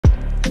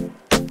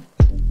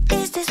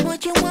this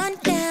what you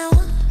want now?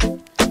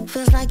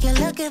 Feels like you're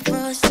looking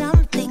for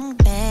something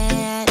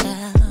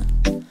better.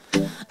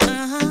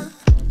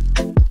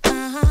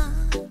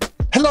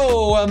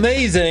 Hello,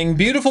 amazing,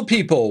 beautiful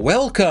people.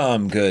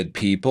 Welcome, good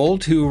people,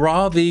 to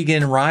Raw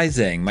Vegan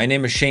Rising. My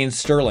name is Shane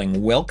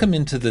Sterling. Welcome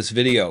into this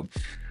video.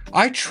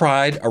 I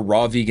tried a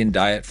raw vegan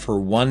diet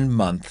for 1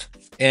 month,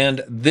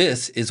 and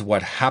this is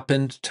what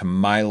happened to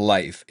my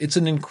life. It's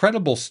an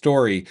incredible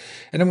story,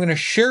 and I'm going to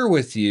share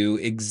with you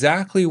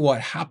exactly what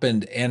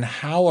happened and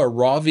how a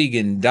raw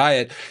vegan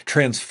diet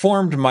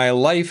transformed my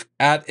life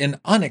at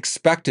an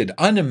unexpected,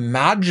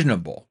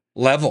 unimaginable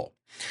level.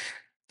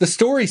 The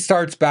story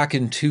starts back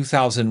in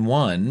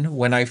 2001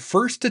 when I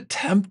first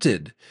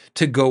attempted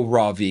to go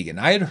raw vegan.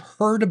 I had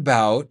heard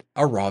about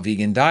a raw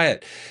vegan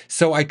diet,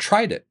 so I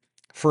tried it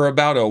for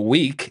about a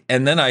week,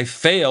 and then I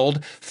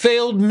failed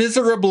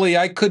miserably.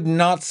 I could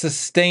not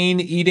sustain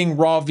eating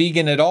raw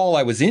vegan at all.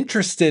 I was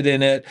interested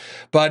in it,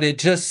 but it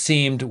just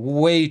seemed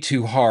way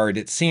too hard.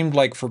 It seemed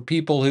like for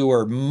people who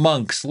are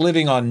monks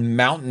living on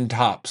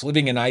mountaintops,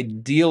 living an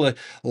ideal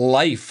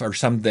life or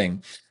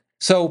something.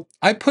 So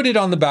I put it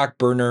on the back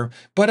burner,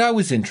 but I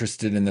was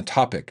interested in the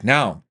topic.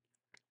 Now,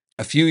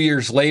 a few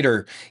years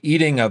later,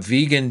 eating a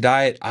vegan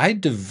diet, I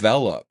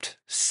developed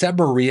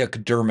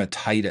seborrheic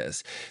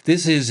dermatitis.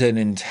 This is an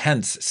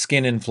intense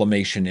skin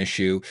inflammation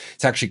issue.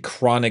 It's actually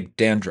chronic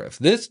dandruff.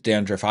 This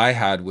dandruff I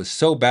had was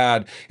so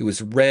bad, it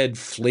was red,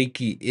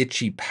 flaky,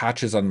 itchy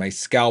patches on my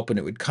scalp, and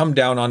it would come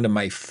down onto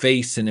my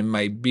face and in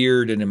my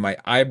beard and in my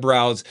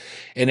eyebrows,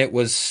 and it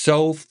was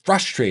so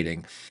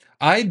frustrating.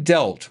 I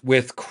dealt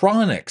with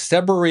chronic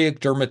seborrheic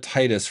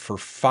dermatitis for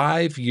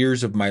 5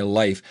 years of my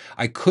life.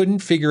 I couldn't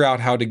figure out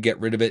how to get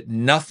rid of it.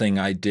 Nothing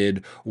I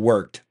did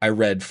worked. I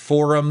read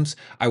forums.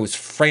 I was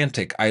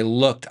frantic. I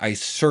looked. I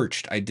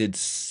searched. I did,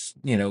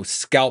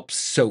 scalp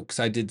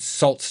soaks. I did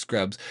salt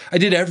scrubs. I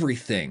did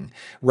everything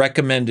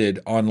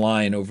recommended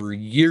online over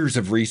years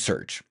of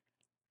research.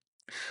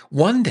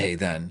 One day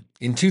then,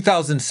 in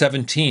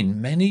 2017,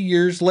 many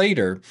years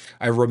later,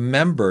 I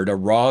remembered a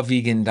raw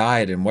vegan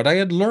diet and what I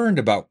had learned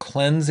about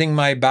cleansing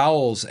my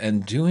bowels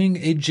and doing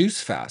a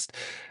juice fast.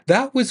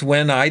 That was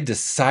when I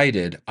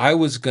decided I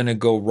was going to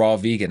go raw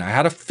vegan. I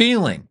had a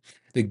feeling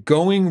that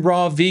going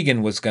raw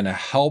vegan was going to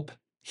help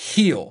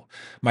heal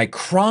my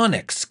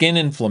chronic skin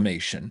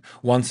inflammation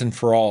once and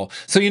for all.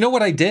 So you know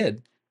what I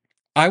did?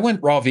 I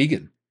went raw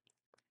vegan.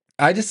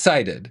 I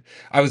decided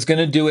I was going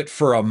to do it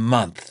for a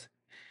month.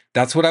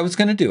 That's what I was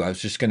going to do. I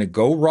was just going to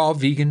go raw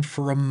vegan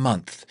for a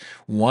month.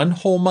 1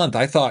 whole month.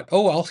 I thought,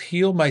 I'll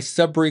heal my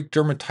seborrheic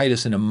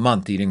dermatitis in a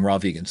month eating raw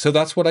vegan. So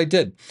that's what I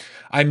did.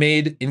 I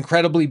made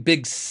incredibly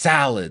big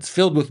salads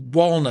filled with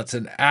walnuts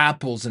and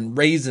apples and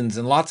raisins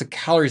and lots of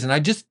calories. And I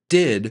just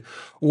did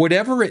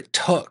whatever it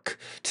took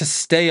to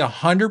stay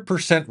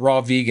 100% raw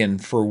vegan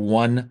for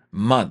 1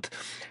 month.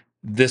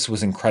 This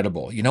was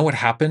incredible. You know what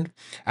happened?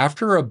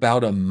 After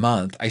about a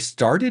month, I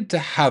started to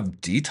have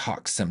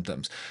detox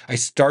symptoms. I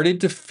started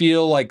to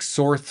feel like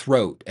sore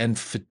throat and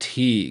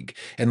fatigue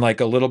and like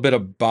a little bit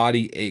of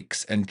body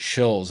aches and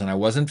chills, and I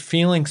wasn't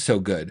feeling so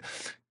good.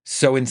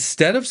 So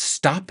instead of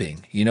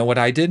stopping, you know what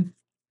I did?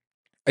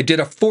 I did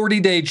a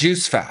 40-day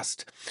juice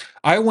fast.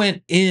 I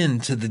went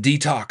into the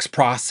detox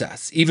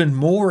process even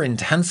more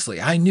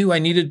intensely. I knew I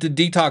needed to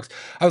detox.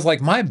 I was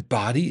like, my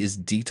body is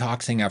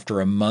detoxing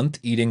after a month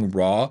eating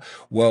raw.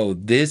 Whoa,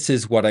 this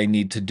is what I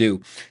need to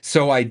do.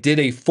 So I did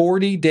a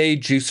 40-day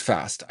juice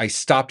fast. I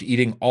stopped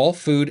eating all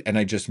food and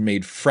I just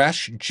made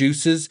fresh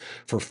juices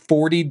for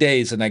 40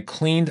 days. And I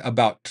cleaned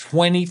about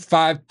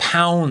 25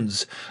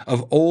 pounds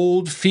of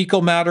old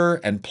fecal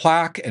matter and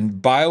plaque and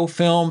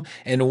biofilm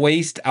and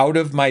waste out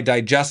of my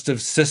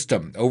digestive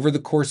system. Over the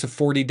course of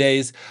 40 days,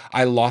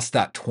 I lost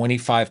that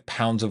 25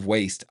 pounds of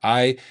waste.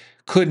 I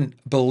couldn't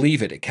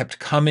believe it. It kept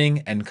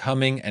coming and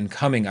coming and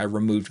coming. I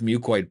removed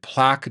mucoid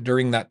plaque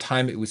during that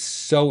time. It was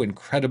so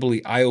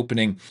incredibly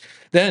eye-opening.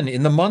 Then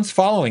in the months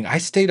following, I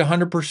stayed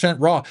 100%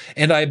 raw,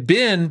 and I've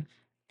been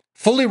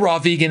fully raw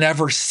vegan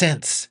ever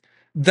since.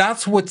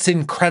 That's what's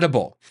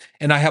incredible.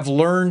 And I have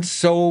learned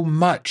so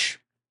much.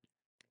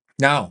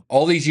 Now,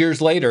 all these years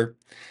later,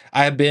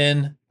 I have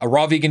been a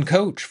raw vegan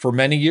coach for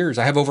many years.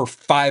 I have over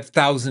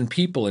 5,000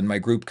 people in my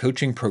group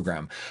coaching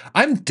program.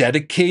 I'm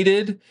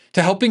dedicated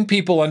to helping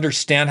people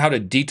understand how to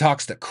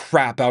detox the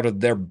crap out of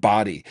their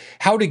body,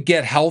 how to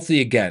get healthy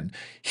again,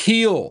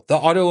 heal the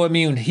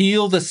autoimmune,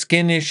 heal the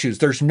skin issues.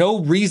 There's no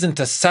reason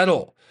to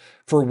settle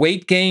for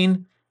weight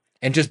gain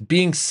and just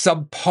being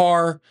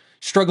subpar,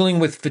 struggling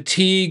with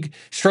fatigue,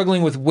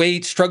 struggling with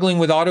weight, struggling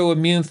with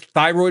autoimmune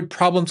thyroid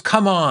problems.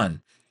 Come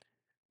on.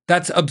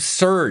 That's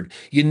absurd.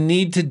 You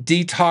need to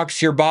detox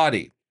your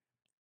body.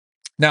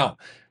 Now,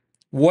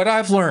 what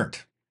I've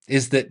learned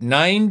is that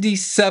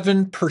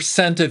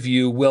 97% of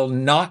you will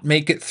not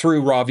make it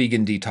through raw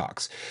vegan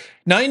detox.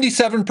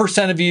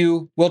 97% of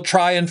you will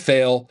try and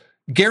fail,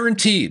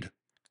 guaranteed.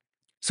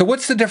 So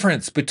what's the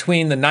difference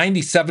between the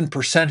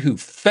 97% who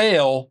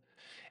fail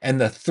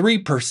and the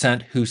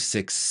 3% who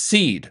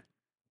succeed?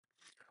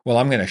 Well,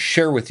 I'm going to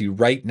share with you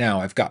right now.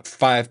 I've got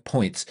 5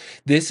 points.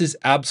 This is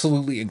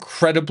absolutely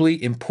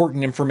incredibly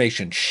important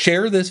information.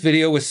 Share this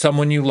video with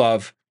someone you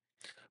love.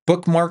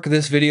 Bookmark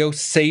this video,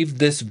 save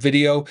this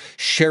video,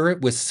 share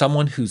it with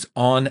someone who's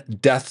on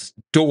death's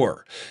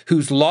door,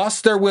 who's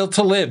lost their will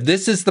to live.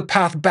 This is the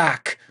path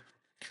back.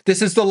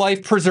 This is the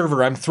life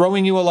preserver. I'm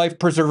throwing you a life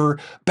preserver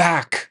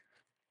back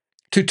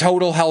to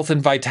total health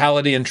and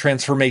vitality and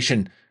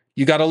transformation.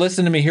 You got to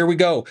listen to me. Here we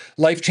go.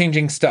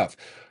 Life-changing stuff.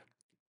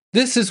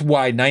 This is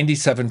why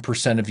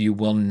 97% of you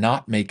will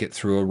not make it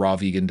through a raw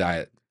vegan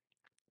diet.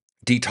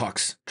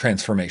 Detox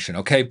transformation,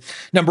 okay?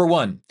 Number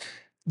one,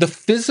 the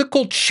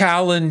physical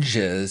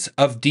challenges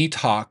of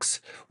detox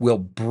will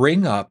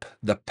bring up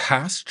the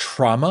past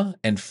trauma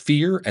and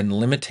fear and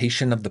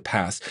limitation of the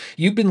past.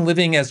 You've been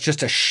living as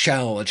just a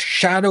shell, a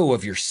shadow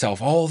of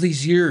yourself all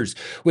these years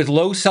with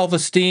low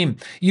self-esteem.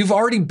 You've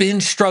already been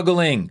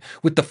struggling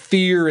with the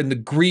fear and the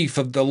grief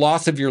of the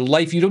loss of your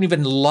life. You don't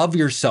even love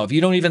yourself.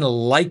 You don't even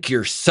like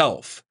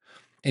yourself.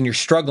 And you're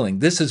struggling.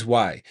 This is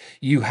why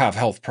you have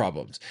health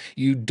problems.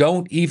 You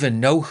don't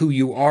even know who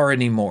you are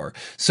anymore.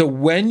 So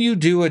when you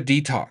do a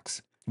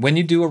detox, when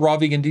you do a raw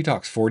vegan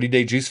detox,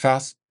 40-day juice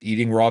fast,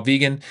 eating raw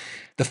vegan,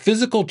 the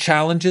physical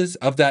challenges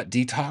of that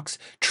detox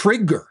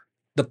trigger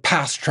the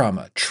past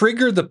trauma,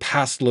 trigger the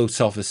past low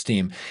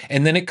self-esteem.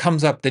 And then it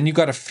comes up, then you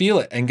got to feel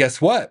it. And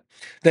guess what?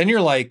 Then you're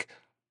like,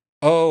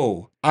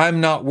 oh, I'm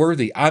not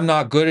worthy. I'm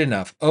not good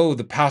enough. Oh,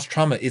 the past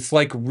trauma. It's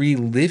like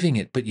reliving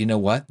it. But you know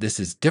what? This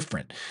is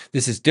different.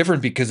 This is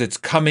different because it's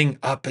coming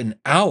up and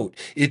out.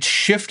 It's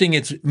shifting.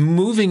 It's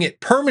moving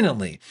it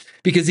permanently.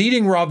 Because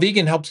eating raw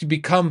vegan helps you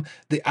become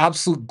the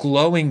absolute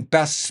glowing,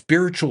 best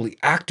spiritually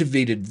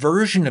activated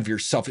version of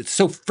yourself. It's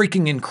so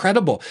freaking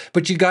incredible.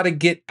 But you got to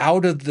get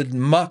out of the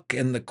muck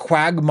and the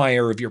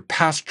quagmire of your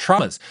past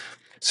traumas.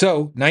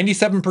 So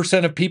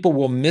 97% of people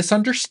will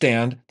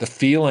misunderstand the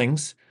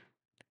feelings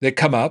that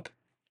come up.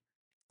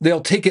 They'll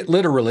take it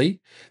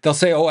literally. They'll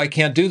say, oh, I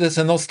can't do this,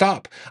 and they'll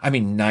stop. I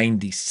mean,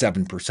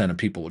 97% of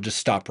people will just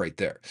stop right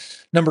there.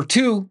 Number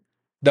two,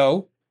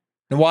 though,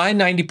 why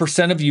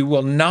 90% of you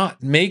will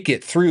not make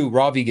it through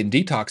raw vegan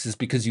detox is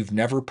because you've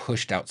never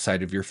pushed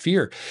outside of your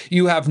fear.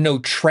 You have no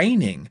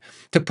training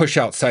to push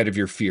outside of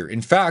your fear.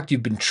 In fact,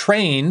 you've been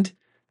trained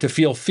to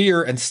feel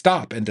fear and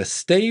stop and to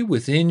stay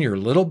within your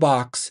little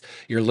box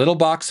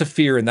of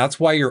fear. And that's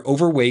why you're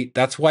overweight.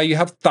 That's why you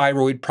have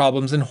thyroid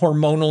problems and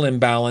hormonal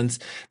imbalance.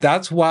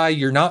 That's why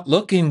you're not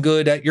looking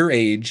good at your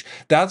age.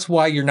 That's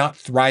why you're not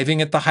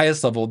thriving at the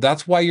highest level.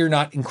 That's why you're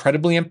not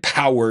incredibly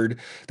empowered.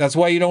 That's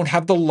why you don't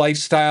have the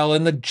lifestyle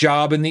and the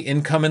job and the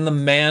income and the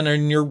man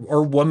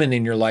or woman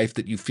in your life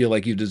that you feel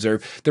like you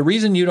deserve. The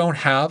reason you don't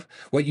have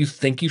what you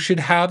think you should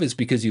have is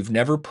because you've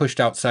never pushed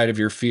outside of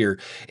your fear.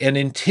 And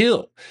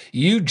until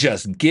you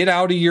just get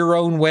out of your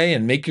own way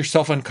and make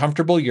yourself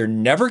uncomfortable, you're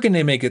never going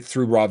to make it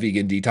through raw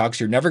vegan detox.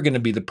 You're never going to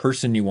be the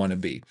person you want to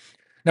be.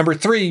 Number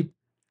three,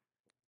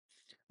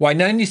 why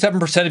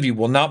 97% of you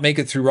will not make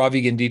it through raw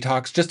vegan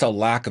detox, just a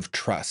lack of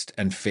trust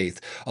and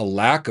faith. A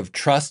lack of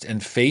trust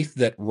and faith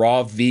that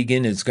raw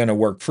vegan is going to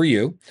work for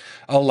you.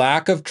 A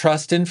lack of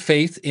trust and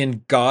faith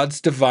in God's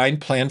divine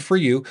plan for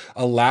you.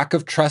 A lack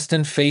of trust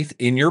and faith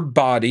in your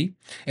body.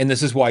 And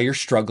this is why you're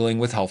struggling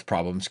with health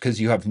problems,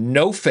 because you have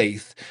no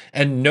faith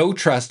and no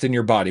trust in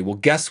your body. Well,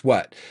 guess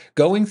what?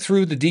 Going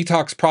through the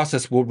detox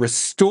process will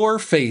restore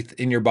faith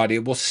in your body.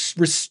 It will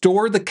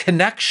restore the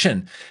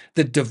connection,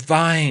 the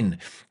divine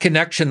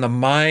connection, the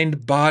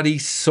mind, body,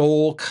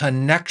 soul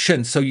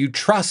connection. So you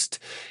trust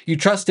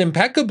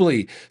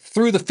impeccably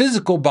through the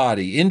physical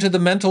body, into the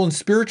mental and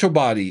spiritual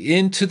body,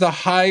 into the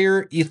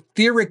higher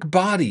etheric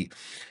body.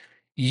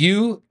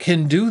 You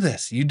can do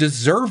this. You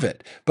deserve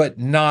it, but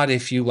not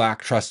if you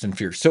lack trust and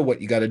fear. So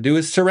what you got to do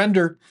is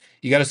surrender.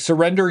 You got to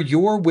surrender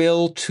your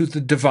will to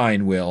the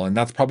divine will. And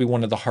that's probably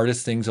one of the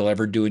hardest things you'll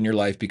ever do in your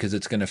life, because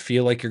it's going to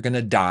feel like you're going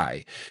to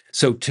die.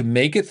 So to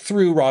make it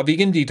through raw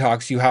vegan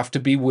detox, you have to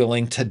be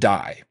willing to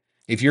die.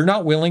 If you're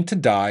not willing to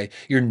die,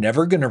 you're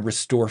never going to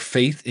restore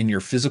faith in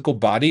your physical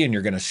body, and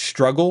you're going to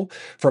struggle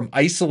from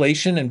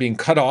isolation and being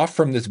cut off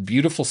from this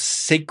beautiful,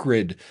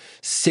 sacred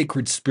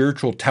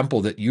spiritual temple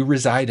that you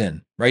reside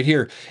in right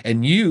here.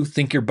 And you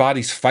think your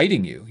body's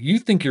fighting you. You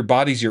think your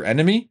body's your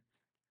enemy.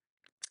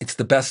 It's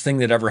the best thing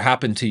that ever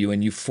happened to you,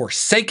 and you've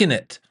forsaken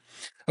it.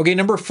 Okay,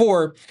 number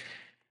four,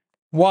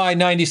 why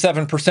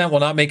 97%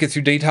 will not make it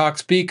through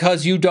detox?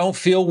 Because you don't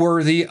feel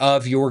worthy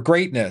of your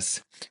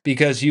greatness,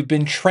 because you've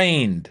been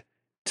trained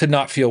to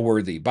not feel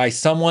worthy by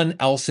someone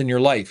else in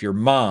your life, your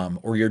mom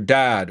or your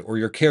dad or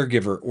your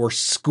caregiver or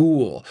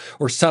school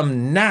or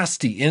some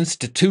nasty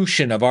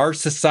institution of our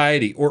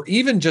society, or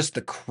even just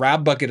the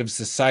crab bucket of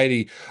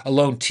society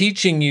alone,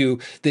 teaching you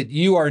that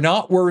you are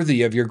not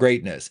worthy of your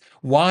greatness.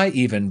 Why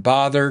even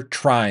bother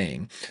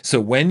trying?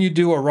 So when you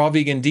do a raw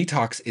vegan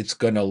detox, it's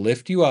going to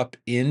lift you up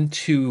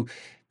into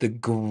the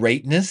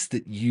greatness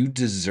that you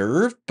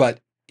deserve. But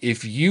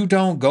if you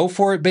don't go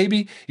for it,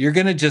 baby, you're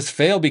going to just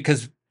fail,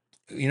 because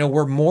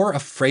we're more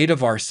afraid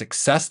of our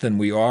success than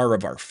we are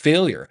of our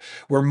failure.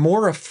 We're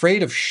more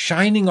afraid of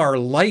shining our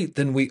light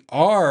than we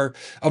are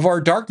of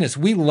our darkness.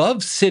 We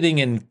love sitting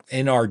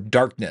in our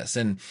darkness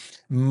and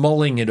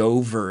mulling it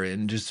over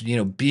and just,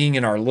 being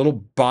in our little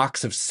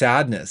box of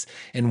sadness.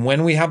 And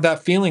when we have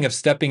that feeling of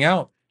stepping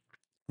out,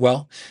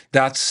 well,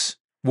 that's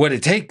what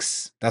it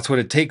takes. That's what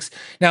it takes.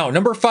 Now,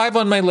 number 5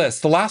 on my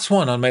list, the last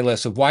one on my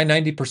list of why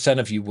 90%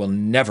 of you will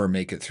never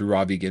make it through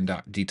raw vegan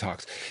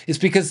detox is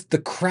because the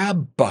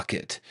crab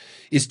bucket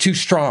is too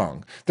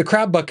strong. The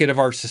crab bucket of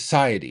our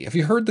society. Have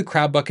you heard the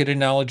crab bucket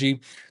analogy?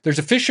 There's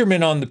a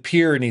fisherman on the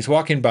pier and he's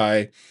walking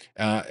by.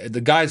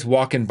 The guy's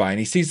walking by and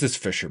he sees this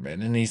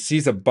fisherman and he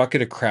sees a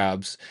bucket of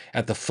crabs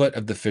at the foot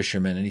of the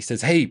fisherman. And he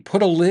says, "Hey,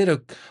 put a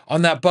lid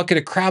on that bucket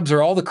of crabs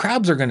or all the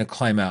crabs are going to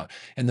climb out."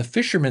 And the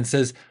fisherman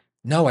says,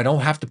 "No, I don't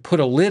have to put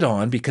a lid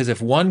on, because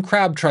if one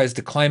crab tries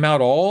to climb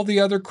out, all the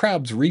other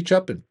crabs reach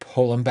up and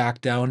pull them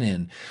back down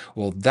in."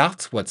 Well,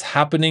 that's what's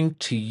happening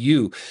to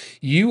you.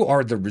 You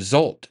are the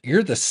result.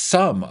 You're the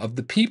sum of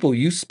the people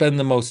you spend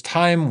the most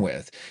time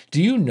with.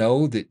 Do you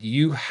know that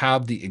you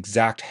have the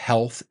exact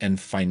health and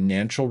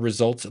financial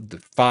results of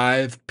the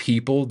 5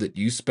 people that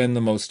you spend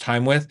the most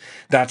time with?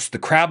 That's the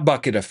crab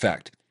bucket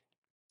effect.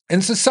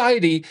 And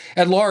society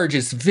at large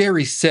is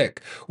very sick.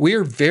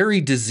 We're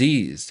very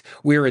diseased.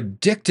 We're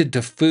addicted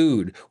to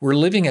food. We're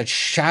living at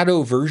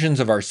shadow versions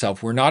of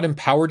ourselves. We're not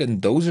empowered,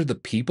 and those are the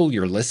people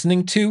you're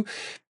listening to.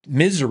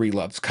 Misery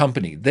loves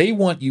company. They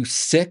want you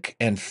sick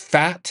and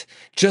fat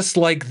just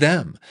like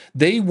them.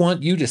 They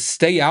want you to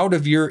stay out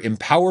of your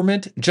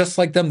empowerment just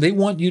like them. They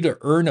want you to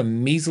earn a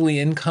measly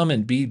income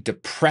and be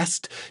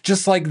depressed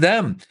just like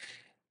them.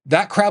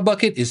 That crab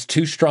bucket is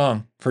too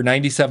strong for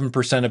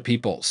 97% of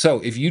people. So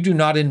if you do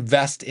not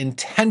invest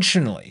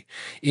intentionally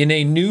in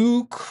a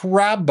new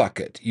crab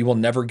bucket, you will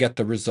never get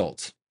the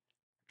results.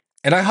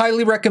 And I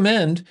highly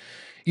recommend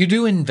you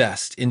do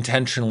invest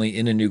intentionally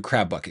in a new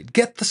crab bucket.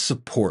 Get the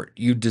support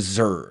you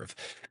deserve,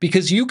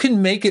 because you can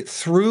make it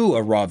through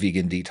a raw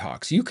vegan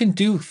detox. You can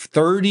do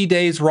 30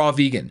 days raw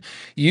vegan.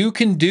 You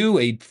can do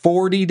a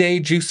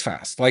 40-day juice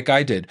fast like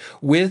I did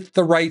with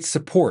the right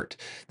support.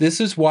 This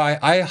is why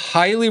I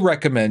highly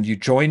recommend you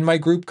join my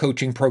group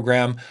coaching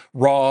program,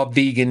 Raw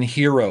Vegan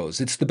Heroes.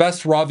 It's the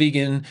best raw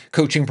vegan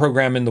coaching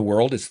program in the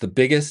world. It's the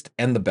biggest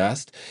and the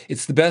best.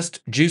 It's the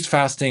best juice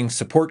fasting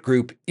support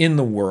group in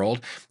the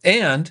world.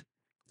 And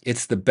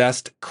it's the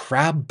best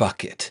crab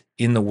bucket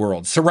in the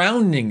world,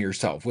 surrounding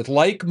yourself with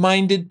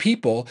like-minded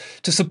people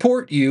to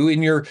support you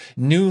in your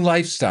new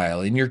lifestyle,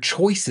 in your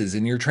choices,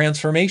 in your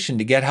transformation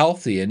to get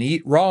healthy and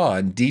eat raw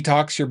and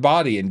detox your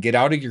body and get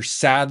out of your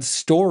sad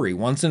story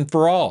once and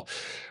for all.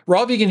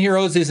 Raw Vegan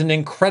Heroes is an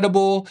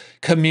incredible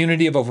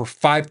community of over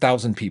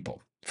 5,000 people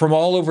from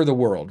all over the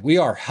world. We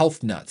are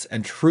health nuts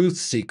and truth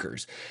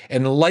seekers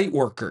and light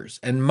workers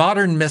and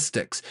modern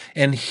mystics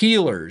and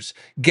healers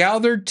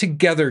gathered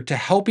together to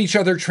help each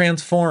other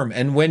transform.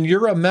 And when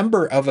you're a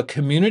member of a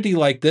community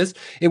like this,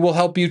 it will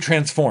help you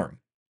transform.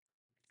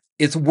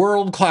 It's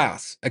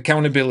world-class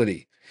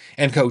accountability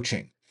and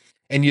coaching.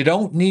 And you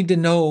don't need to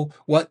know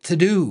what to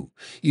do.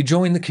 You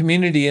join the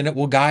community and it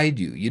will guide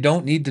you. You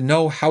don't need to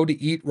know how to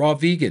eat raw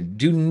vegan.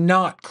 Do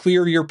not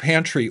clear your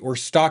pantry or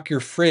stock your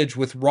fridge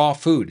with raw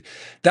food.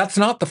 That's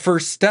not the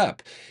first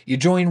step. You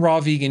join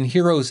Raw Vegan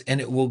Heroes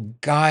and it will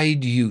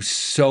guide you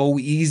so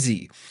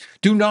easy.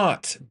 Do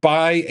not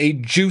buy a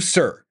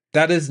juicer.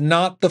 That is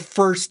not the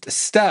first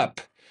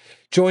step.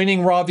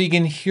 Joining Raw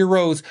Vegan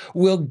Heroes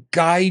will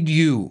guide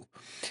you.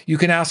 You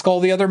can ask all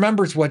the other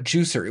members what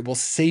juicer. It will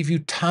save you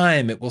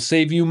time, it will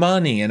save you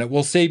money, and it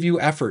will save you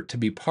effort to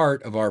be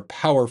part of our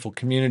powerful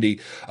community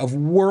of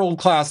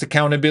world-class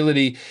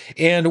accountability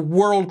and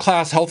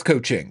world-class health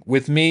coaching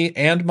with me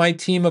and my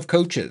team of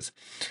coaches.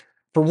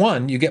 For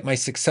one, you get my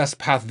Success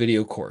Path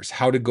video course,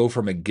 how to go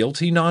from a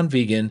guilty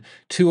non-vegan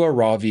to a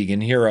raw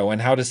vegan hero,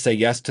 and how to say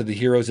yes to the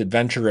hero's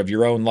adventure of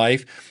your own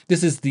life.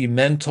 This is the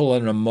mental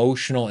and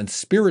emotional and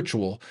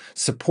spiritual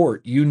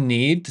support you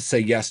need to say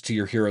yes to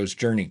your hero's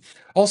journey.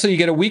 Also, you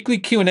get a weekly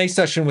Q&A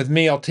session with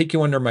me. I'll take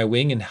you under my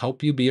wing and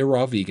help you be a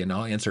raw vegan.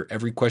 I'll answer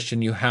every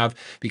question you have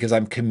because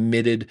I'm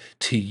committed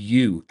to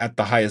you at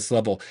the highest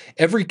level.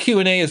 Every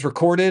Q&A is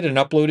recorded and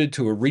uploaded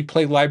to a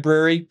replay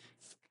library.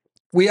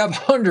 We have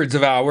hundreds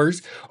of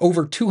hours,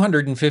 over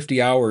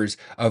 250 hours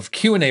of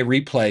Q&A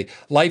replay,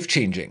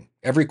 life-changing.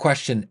 Every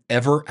question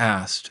ever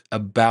asked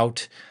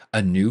about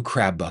a new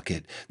crab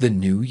bucket, the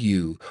new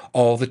you,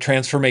 all the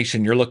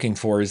transformation you're looking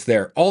for is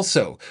there.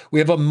 Also, we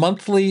have a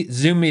monthly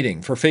Zoom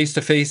meeting for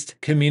face-to-face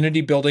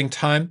community building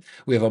time.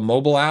 We have a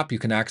mobile app. You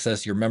can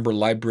access your member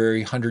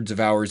library, hundreds of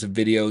hours of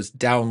videos,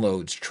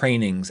 downloads,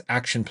 trainings,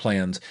 action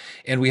plans.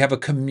 And we have a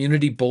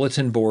community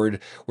bulletin board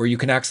where you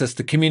can access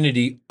the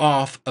community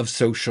off of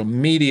social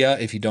media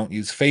if you don't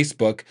use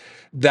Facebook.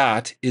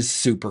 That is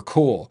super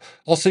cool.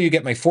 Also, you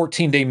get my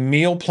 14-day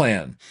meal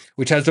plan,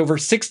 which has over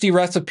 60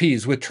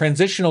 recipes with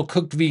transitional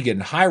cooked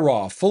vegan, high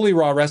raw, fully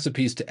raw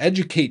recipes to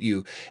educate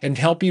you and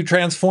help you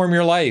transform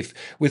your life,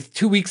 with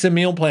 2 weeks of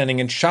meal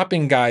planning and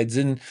shopping guides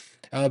and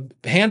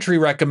pantry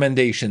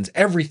recommendations,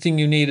 everything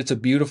you need. It's a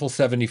beautiful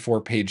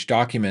 74-page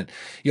document.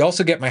 You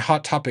also get my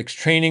Hot Topics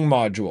training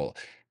module,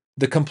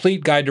 the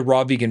complete guide to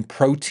raw vegan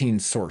protein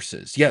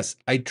sources. Yes,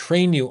 I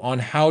train you on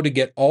how to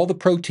get all the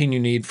protein you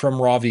need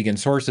from raw vegan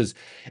sources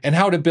and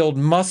how to build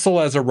muscle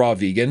as a raw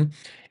vegan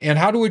and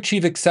how to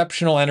achieve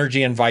exceptional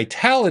energy and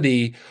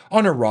vitality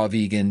on a raw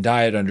vegan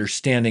diet,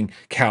 understanding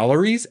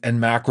calories and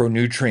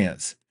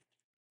macronutrients.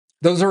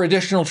 Those are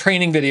additional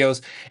training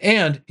videos,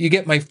 and you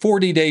get my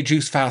 40-day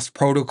juice fast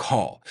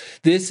protocol.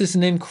 This is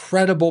an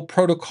incredible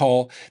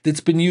protocol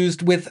that's been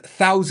used with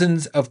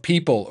thousands of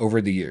people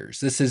over the years.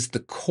 This is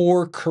the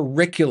core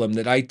curriculum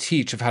that I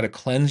teach of how to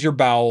cleanse your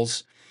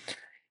bowels,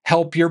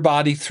 help your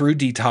body through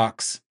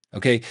detox.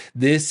 Okay,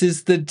 this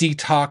is the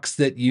detox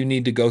that you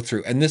need to go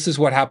through. And this is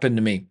what happened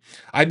to me.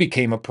 I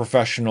became a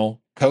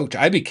professional coach.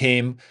 I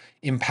became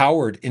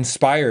empowered,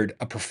 inspired,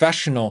 a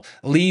professional,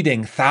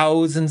 leading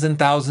thousands and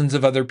thousands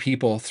of other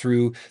people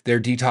through their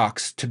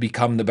detox to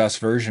become the best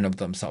version of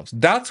themselves.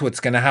 That's what's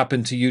going to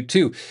happen to you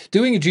too.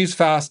 Doing a juice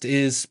fast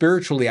is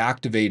spiritually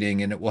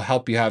activating, and it will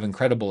help you have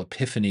incredible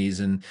epiphanies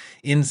and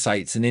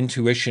insights and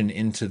intuition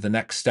into the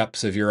next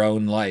steps of your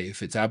own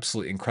life. It's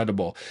absolutely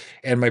incredible.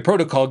 And my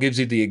protocol gives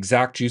you the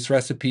exact juice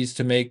recipes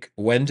to make,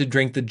 when to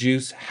drink the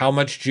juice, how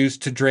much juice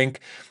to drink,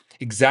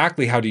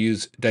 exactly how to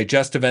use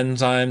digestive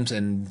enzymes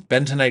and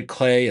bentonite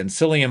clay and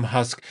psyllium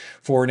husk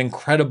for an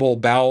incredible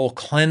bowel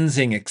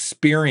cleansing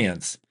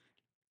experience.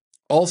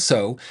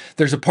 Also,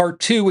 there's a part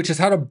 2, which is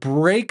how to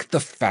break the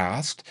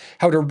fast,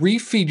 how to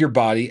refeed your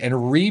body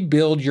and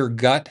rebuild your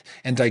gut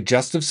and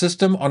digestive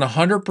system on a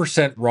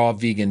 100% raw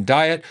vegan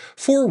diet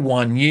for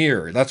 1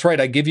 year. That's right,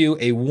 I give you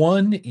a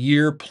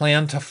 1-year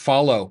plan to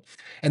follow.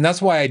 And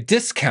that's why I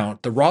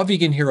discount the Raw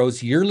Vegan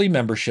Heroes yearly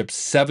membership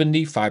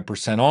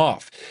 75%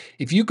 off.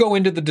 If you go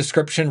into the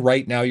description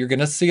right now, you're going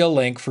to see a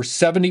link for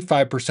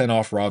 75%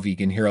 off Raw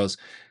Vegan Heroes.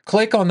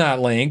 Click on that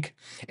link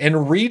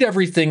and read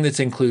everything that's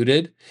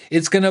included.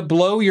 It's going to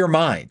blow your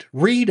mind.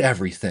 Read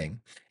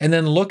everything and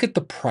then look at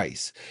the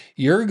price.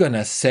 You're going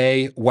to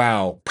say,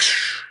 wow.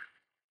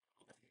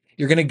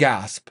 You're going to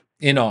gasp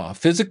in awe.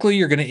 Physically,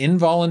 you're going to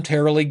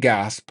involuntarily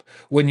gasp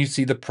when you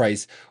see the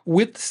price.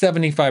 With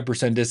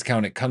 75%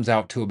 discount, it comes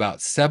out to about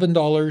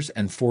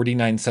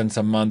 $7.49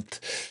 a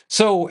month.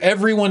 So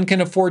everyone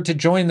can afford to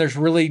join. There's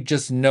really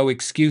just no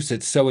excuse.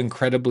 It's so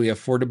incredibly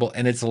affordable,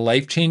 and it's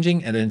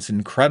life-changing, and it's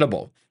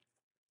incredible.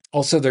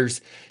 Also,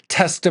 there's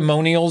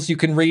testimonials you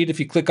can read if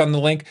you click on the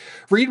link.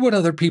 Read what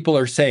other people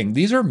are saying.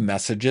 These are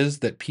messages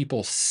that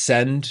people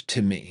send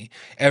to me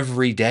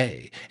every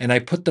day, and I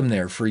put them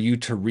there for you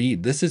to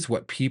read. This is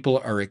what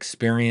people are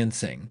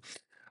experiencing.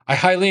 I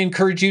highly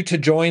encourage you to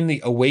join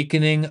the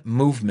awakening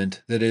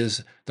movement that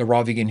is the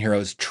Raw Vegan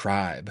Heroes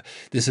tribe.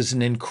 This is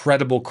an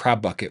incredible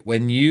crab bucket.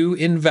 When you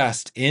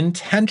invest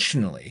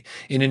intentionally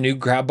in a new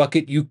crab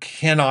bucket, you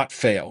cannot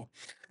fail,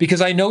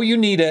 because I know you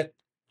need it.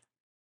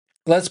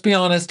 Let's be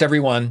honest,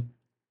 everyone.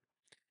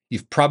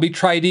 You've probably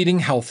tried eating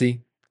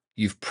healthy.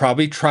 You've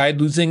probably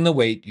tried losing the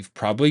weight. You've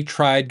probably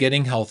tried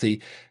getting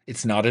healthy.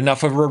 It's not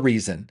enough of a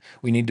reason.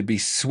 We need to be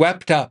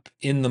swept up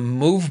in the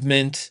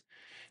movement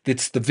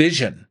that's the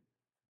vision,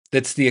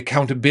 that's the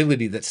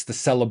accountability, that's the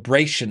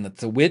celebration,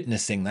 that's the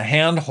witnessing, the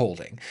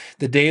hand-holding,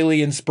 the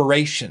daily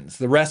inspirations,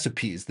 the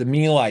recipes, the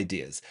meal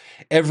ideas.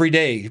 Every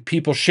day,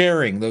 people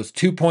sharing those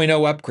 2.0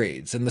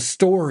 upgrades and the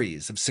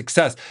stories of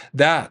success.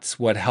 That's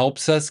what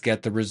helps us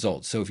get the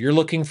results. So if you're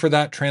looking for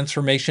that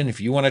transformation,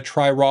 if you want to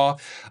try raw,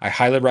 I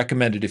highly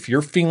recommend it. If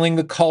you're feeling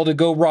the call to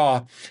go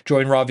raw,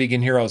 join Raw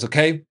Vegan Heroes,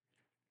 okay?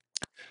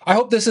 I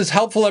hope this is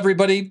helpful,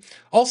 everybody.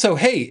 Also,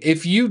 hey,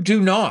 if you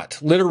do not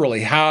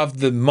literally have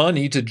the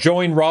money to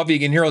join Raw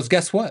Vegan Heroes,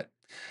 guess what?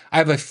 I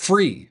have a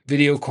free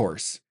video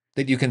course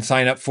that you can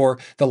sign up for.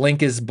 The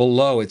link is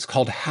below. It's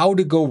called How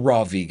to Go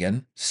Raw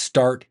Vegan.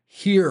 Start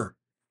here.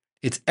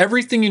 It's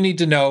everything you need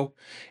to know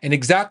and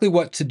exactly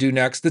what to do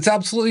next. It's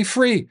absolutely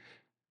free.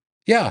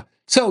 Yeah.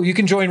 So you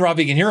can join Raw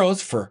Vegan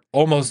Heroes for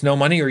almost no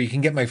money, or you can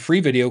get my free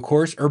video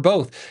course, or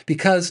both,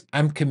 because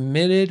I'm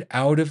committed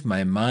out of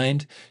my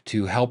mind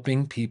to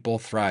helping people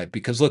thrive.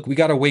 Because look, we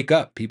got to wake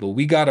up, people.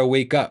 We got to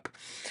wake up.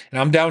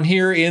 And I'm down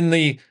here in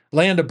the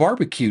land of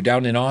barbecue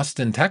down in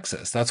Austin,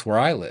 Texas. That's where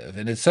I live.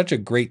 And it's such a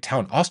great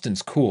town.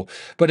 Austin's cool,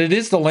 but it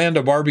is the land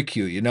of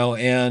barbecue, you know,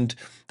 and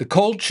the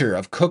culture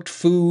of cooked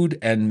food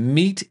and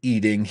meat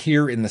eating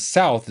here in the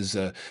South is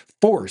a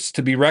force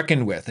to be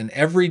reckoned with. And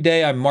every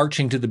day I'm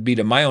marching to the beat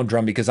of my own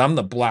drum because I'm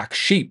the black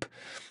sheep.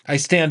 I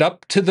stand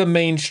up to the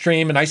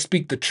mainstream and I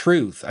speak the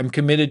truth. I'm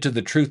committed to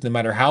the truth, no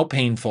matter how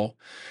painful,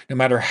 no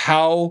matter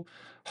how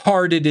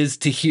hard it is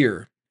to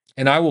hear.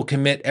 And I will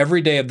commit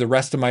every day of the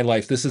rest of my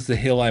life. This is the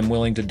hill I'm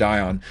willing to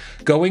die on.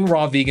 Going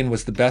raw vegan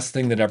was the best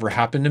thing that ever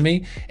happened to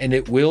me, and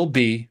it will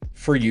be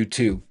for you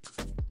too.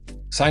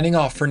 Signing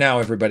off for now,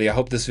 everybody. I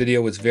hope this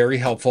video was very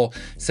helpful.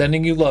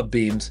 Sending you love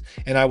beams,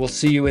 and I will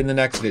see you in the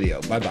next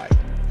video. Bye-bye.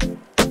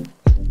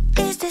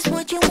 Is this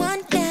what you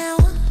want now?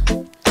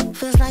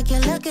 Feels like you're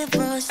looking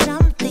for something.